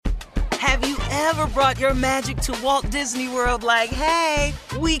Have you ever brought your magic to Walt Disney World like, hey,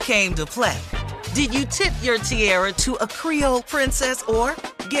 we came to play? Did you tip your tiara to a Creole princess or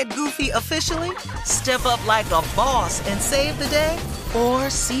get goofy officially? Step up like a boss and save the day? Or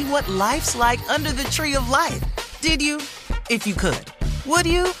see what life's like under the tree of life? Did you? If you could. Would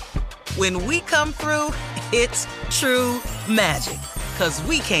you? When we come through, it's true magic. 'Cause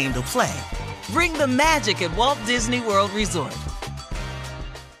we came to play. Bring the magic at Walt Disney World Resort.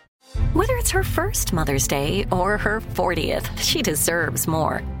 Whether it's her first Mother's Day or her 40th, she deserves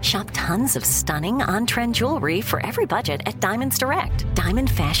more. Shop tons of stunning on-trend jewelry for every budget at Diamonds Direct. Diamond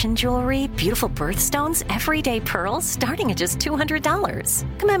fashion jewelry, beautiful birthstones, everyday pearls starting at just $200.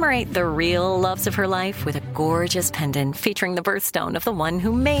 Commemorate the real loves of her life with a gorgeous pendant featuring the birthstone of the one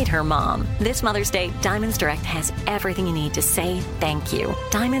who made her mom. This Mother's Day, Diamonds Direct has everything you need to say thank you.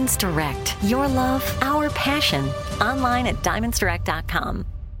 Diamonds Direct. Your love, our passion. Online at diamondsdirect.com.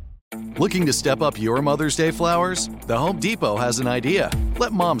 Looking to step up your Mother's Day flowers? The Home Depot has an idea.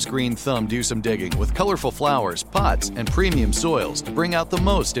 Let Mom's green thumb do some digging with colorful flowers, pots, and premium soils to bring out the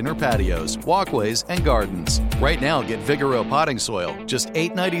most in her patios, walkways, and gardens. Right now, get Vigoro potting soil, just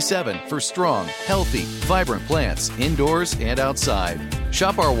 $8.97 for strong, healthy, vibrant plants indoors and outside.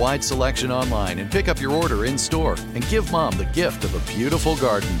 Shop our wide selection online and pick up your order in-store and give Mom the gift of a beautiful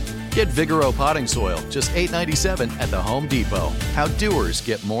garden. Get Vigoro potting soil, just $8.97 at the Home Depot. How doers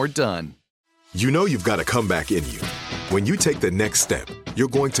get more done. You know you've got a comeback in you. When you take the next step, you're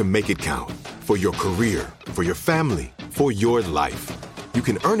going to make it count. For your career, for your family, for your life. You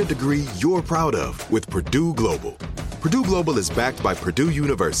can earn a degree you're proud of with Purdue Global. Purdue Global is backed by Purdue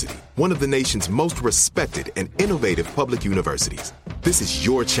University, one of the nation's most respected and innovative public universities. This is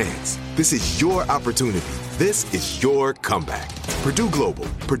your chance. This is your opportunity. This is your comeback. Purdue Global,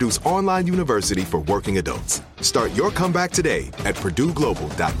 Purdue's online university for working adults. Start your comeback today at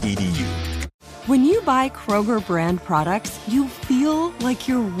purdueglobal.edu. When you buy Kroger brand products, you feel like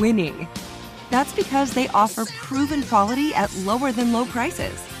you're winning. That's because they offer proven quality at lower than low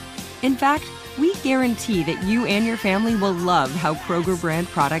prices. In fact, we guarantee that you and your family will love how Kroger brand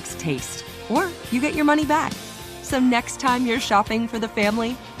products taste, or you get your money back. So next time you're shopping for the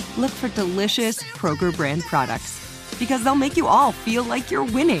family, look for delicious Kroger brand products, because they'll make you all feel like you're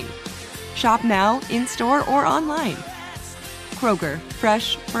winning. Shop now, in-store, or online. Kroger,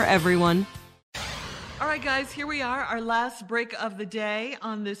 fresh for everyone. All right, guys, here we are, our last break of the day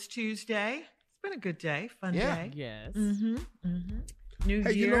on this Tuesday. It's been a good day, fun day. Yes. Mm-hmm. Mm-hmm. New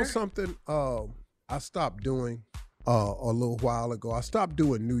Hey, year. you know something? I stopped doing a little while ago. I stopped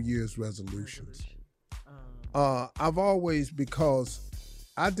doing New Year's resolutions. I've always, because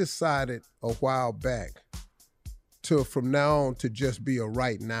I decided a while back to, from now on, to just be a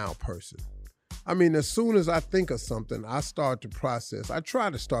right now person. I mean, as soon as I think of something, I start to process. I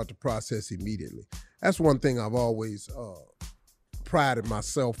try to start the process immediately. That's one thing I've always prided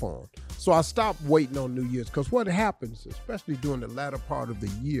myself on. So I stopped waiting on New Year's, because what happens, especially during the latter part of the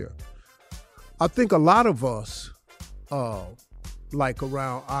year, I think a lot of us, like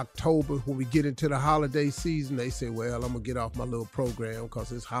around October, when we get into the holiday season, they say, well, I'm going to get off my little program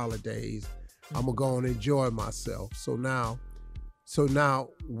because it's holidays. I'm going to go and enjoy myself. So now,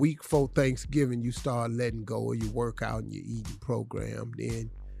 week before Thanksgiving, you start letting go of your workout and your eating program. Then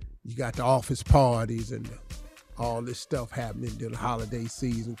you got the office parties and all this stuff happening during the holiday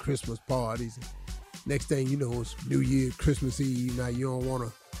season, Christmas parties. And next thing you know, it's New Year, Christmas Eve. Now you don't want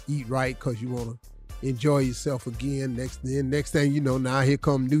to eat right because you want to enjoy yourself again. Next thing you know, now here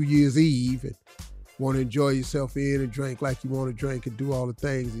come New Year's Eve and want to enjoy yourself in and drink like you want to drink and do all the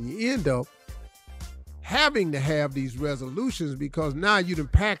things. And you end up having to have these resolutions because now you done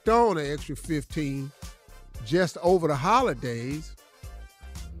packed on an extra 15 just over the holidays.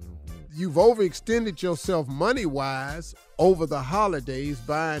 You've overextended yourself money-wise over the holidays,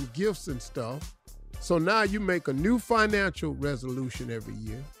 buying gifts and stuff. So now you make a new financial resolution every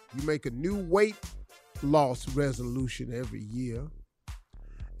year. You make a new weight loss resolution every year.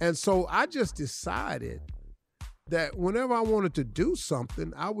 And so I just decided that whenever I wanted to do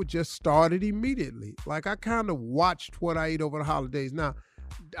something, I would just start it immediately. Like I kind of watched what I ate over the holidays. Now,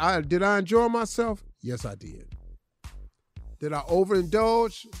 did I enjoy myself? Yes, I did. Did I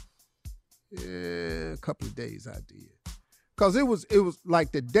overindulge? Yeah, a couple of days I did. Because it was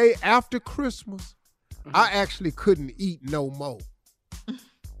like the day after Christmas, I actually couldn't eat no more.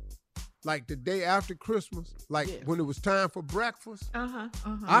 Like the day after Christmas, when it was time for breakfast,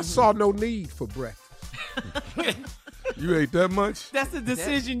 I saw no need for breakfast. You ate that much? That's a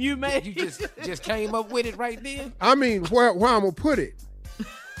decision you made. You just came up with it right then? I mean, where I'm going to put it.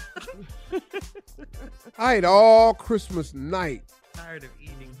 I ate all Christmas night. Tired of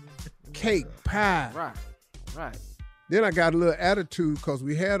eating. cake, pie. Right. Then I got a little attitude because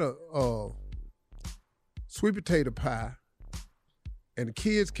we had a sweet potato pie, and the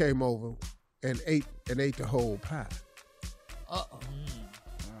kids came over and ate the whole pie. Oh,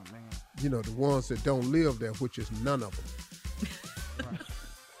 man. You know, the ones that don't live there, which is none of them.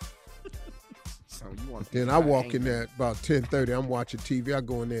 Then I walk in there about 10:30. I'm watching TV. I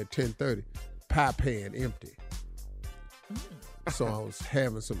go in there at 10:30. Pie pan empty. So I was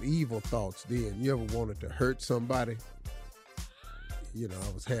having some evil thoughts then. You ever wanted to hurt somebody? You know,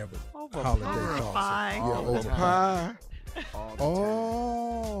 I was having holiday thoughts. Over pie.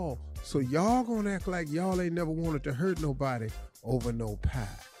 Oh, so y'all gonna act like y'all ain't never wanted to hurt nobody over no pie.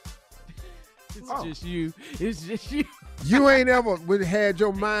 It's just you. It's just you. You ain't ever had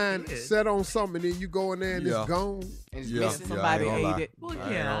your mind set on something and then you go in there and it's gone? And it's missing. Somebody ate it. Well,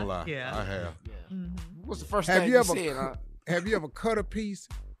 I ain't gonna lie. I have. Mm-hmm. What's the first thing you said? Have you ever cut a piece,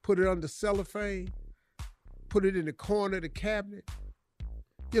 put it under cellophane, put it in the corner of the cabinet?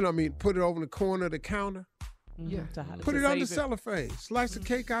 You know what I mean? Put it over in the corner of the counter. Yeah. Put it under cellophane. Slice of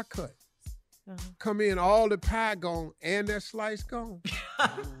cake I cut. Come in, all the pie gone and that slice gone.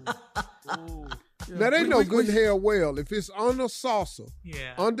 Now, they know good and hell well, if it's on a saucer,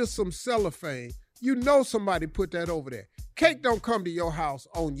 under some cellophane, you know somebody put that over there. Cake don't come to your house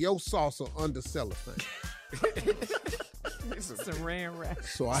on your saucer under cellophane.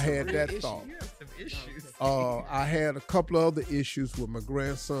 So I had that thought. You have some issues. I had a couple of other issues with my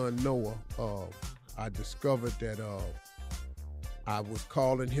grandson, Noah. I discovered that I was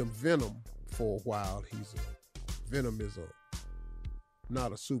calling him Venom for a while. Venom is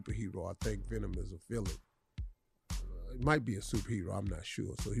not a superhero. I think Venom is a villain. It might be a superhero. I'm not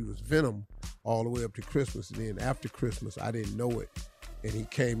sure. So he was Venom all the way up to Christmas. And then after Christmas, I didn't know it. And he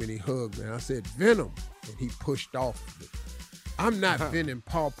came and he hugged me. And I said, Venom. And he pushed off. I'm not Venom,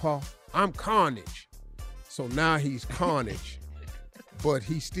 Pawpaw. I'm Carnage. So now he's Carnage. But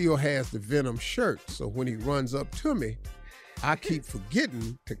he still has the Venom shirt. So when he runs up to me, I keep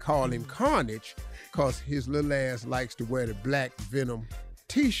forgetting to call him Carnage because his little ass likes to wear the black Venom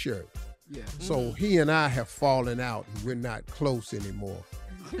t-shirt. Yeah. So he and I have fallen out and we're not close anymore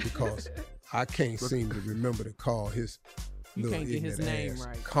because I can't seem to remember to call his little ignorant ass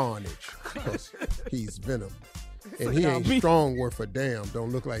right. Carnage because he's Venom. And he ain't strong worth a damn.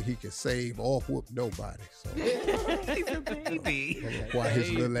 Don't look like he can save or whoop nobody. So he's a baby. I don't know why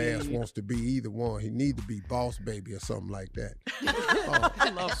his little ass wants to be either one. He need to be Boss Baby or something like that. I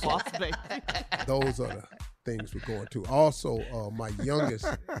love Boss Baby. Those are the things we're going to. Also, my youngest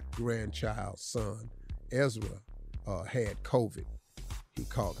grandchild's son, Ezra, had COVID. He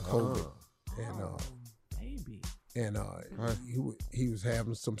caught COVID. And he was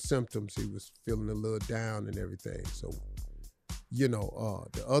having some symptoms. He was feeling a little down and everything. So, you know,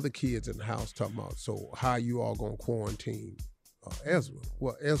 the other kids in the house talking about, so how you all gonna quarantine Ezra?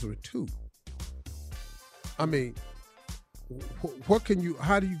 Well, Ezra too. I mean,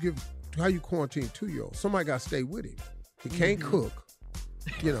 how you quarantine 2-year-old? Somebody got to stay with him. He can't cook,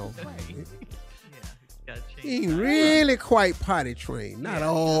 you know. He ain't really quite potty trained, not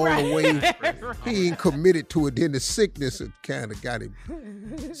all the way. He ain't committed to it. Then the sickness had kind of got him.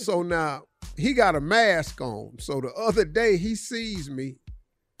 So now he got a mask on. So the other day he sees me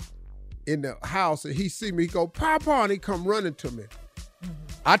in the house and he see me go, Papa, and he come running to me.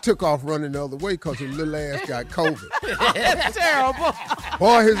 I took off running the other way because his little ass got COVID. That's terrible.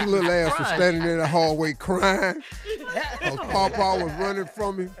 Boy, his little ass was standing in the hallway crying because Papa was running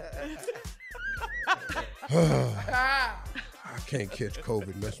from him. I can't catch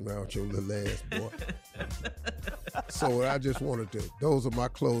COVID messing around with your little ass, boy. So I just wanted to, those are my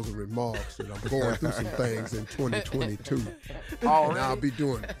closing remarks, that I'm going through some things in 2022. And I'll be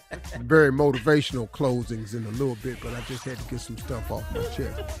doing very motivational closings in a little bit, but I just had to get some stuff off my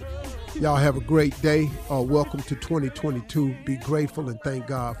chest. Y'all have a great day. Welcome to 2022. Be grateful and thank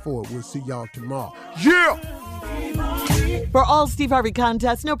God for it. We'll see y'all tomorrow. Yeah! For all Steve Harvey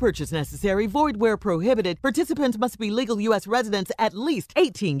contests, no purchase necessary, void where prohibited. Participants must be legal U.S. residents at least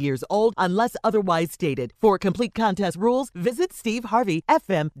 18 years old unless otherwise stated. For complete contest rules, visit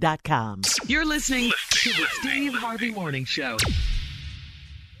SteveHarveyFM.com. You're listening to the Steve Harvey Morning Show.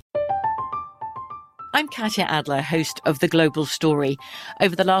 I'm Katya Adler, host of The Global Story.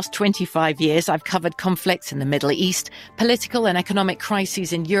 Over the last 25 years, I've covered conflicts in the Middle East, political and economic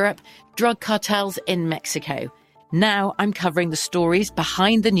crises in Europe, drug cartels in Mexico. Now I'm covering the stories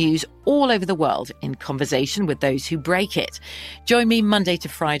behind the news all over the world in conversation with those who break it. Join me Monday to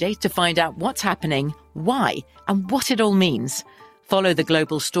Friday to find out what's happening, why, and what it all means. Follow The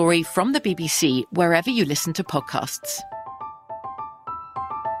Global Story from the BBC wherever you listen to podcasts.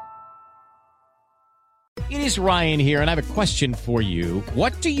 It is Ryan here, and I have a question for you.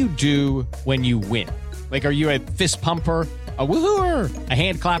 What do you do when you win? Like, are you a fist pumper, a woo-hooer, a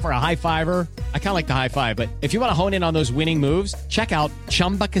hand clapper, a high fiver? I kind of like the high five, but if you want to hone in on those winning moves, check out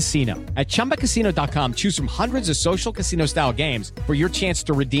Chumba Casino. At ChumbaCasino.com, choose from hundreds of social casino-style games for your chance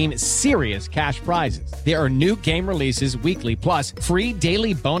to redeem serious cash prizes. There are new game releases weekly, plus free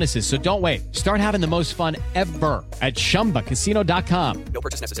daily bonuses. So don't wait. Start having the most fun ever at ChumbaCasino.com. No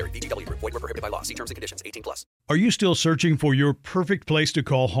purchase necessary. VGW. Void where prohibited by law. See terms and conditions. 18+. Are you still searching for your perfect place to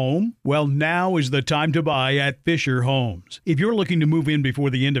call home? Well, now is the time to buy at Fisher Homes. If you're looking to move in before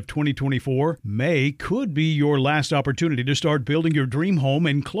the end of 2024, May could be your last opportunity to start building your dream home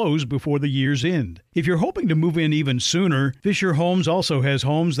and close before the year's end. If you're hoping to move in even sooner, Fisher Homes also has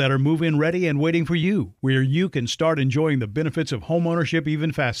homes that are move-in ready and waiting for you, where you can start enjoying the benefits of homeownership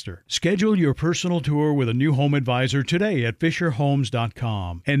even faster. Schedule your personal tour with a new home advisor today at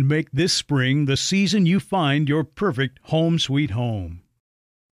FisherHomes.com and make this spring the season you find your perfect home sweet home.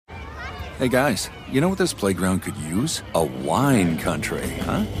 Hey guys, you know what this playground could use? A wine country,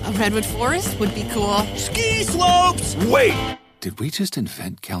 huh? A redwood forest would be cool. Ski slopes! Wait! Did we just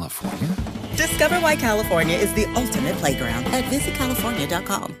invent California? Discover why California is the ultimate playground at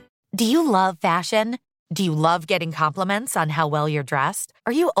visitcalifornia.com. Do you love fashion? Do you love getting compliments on how well you're dressed?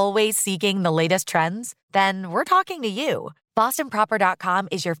 Are you always seeking the latest trends? Then we're talking to you. BostonProper.com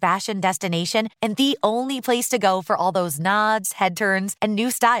is your fashion destination and the only place to go for all those nods, head turns, and new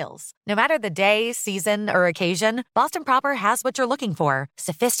styles. No matter the day, season, or occasion, Boston Proper has what you're looking for.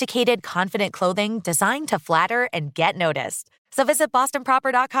 Sophisticated, confident clothing designed to flatter and get noticed. So visit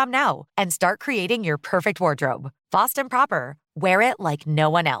BostonProper.com now and start creating your perfect wardrobe. Boston Proper. Wear it like no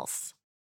one else.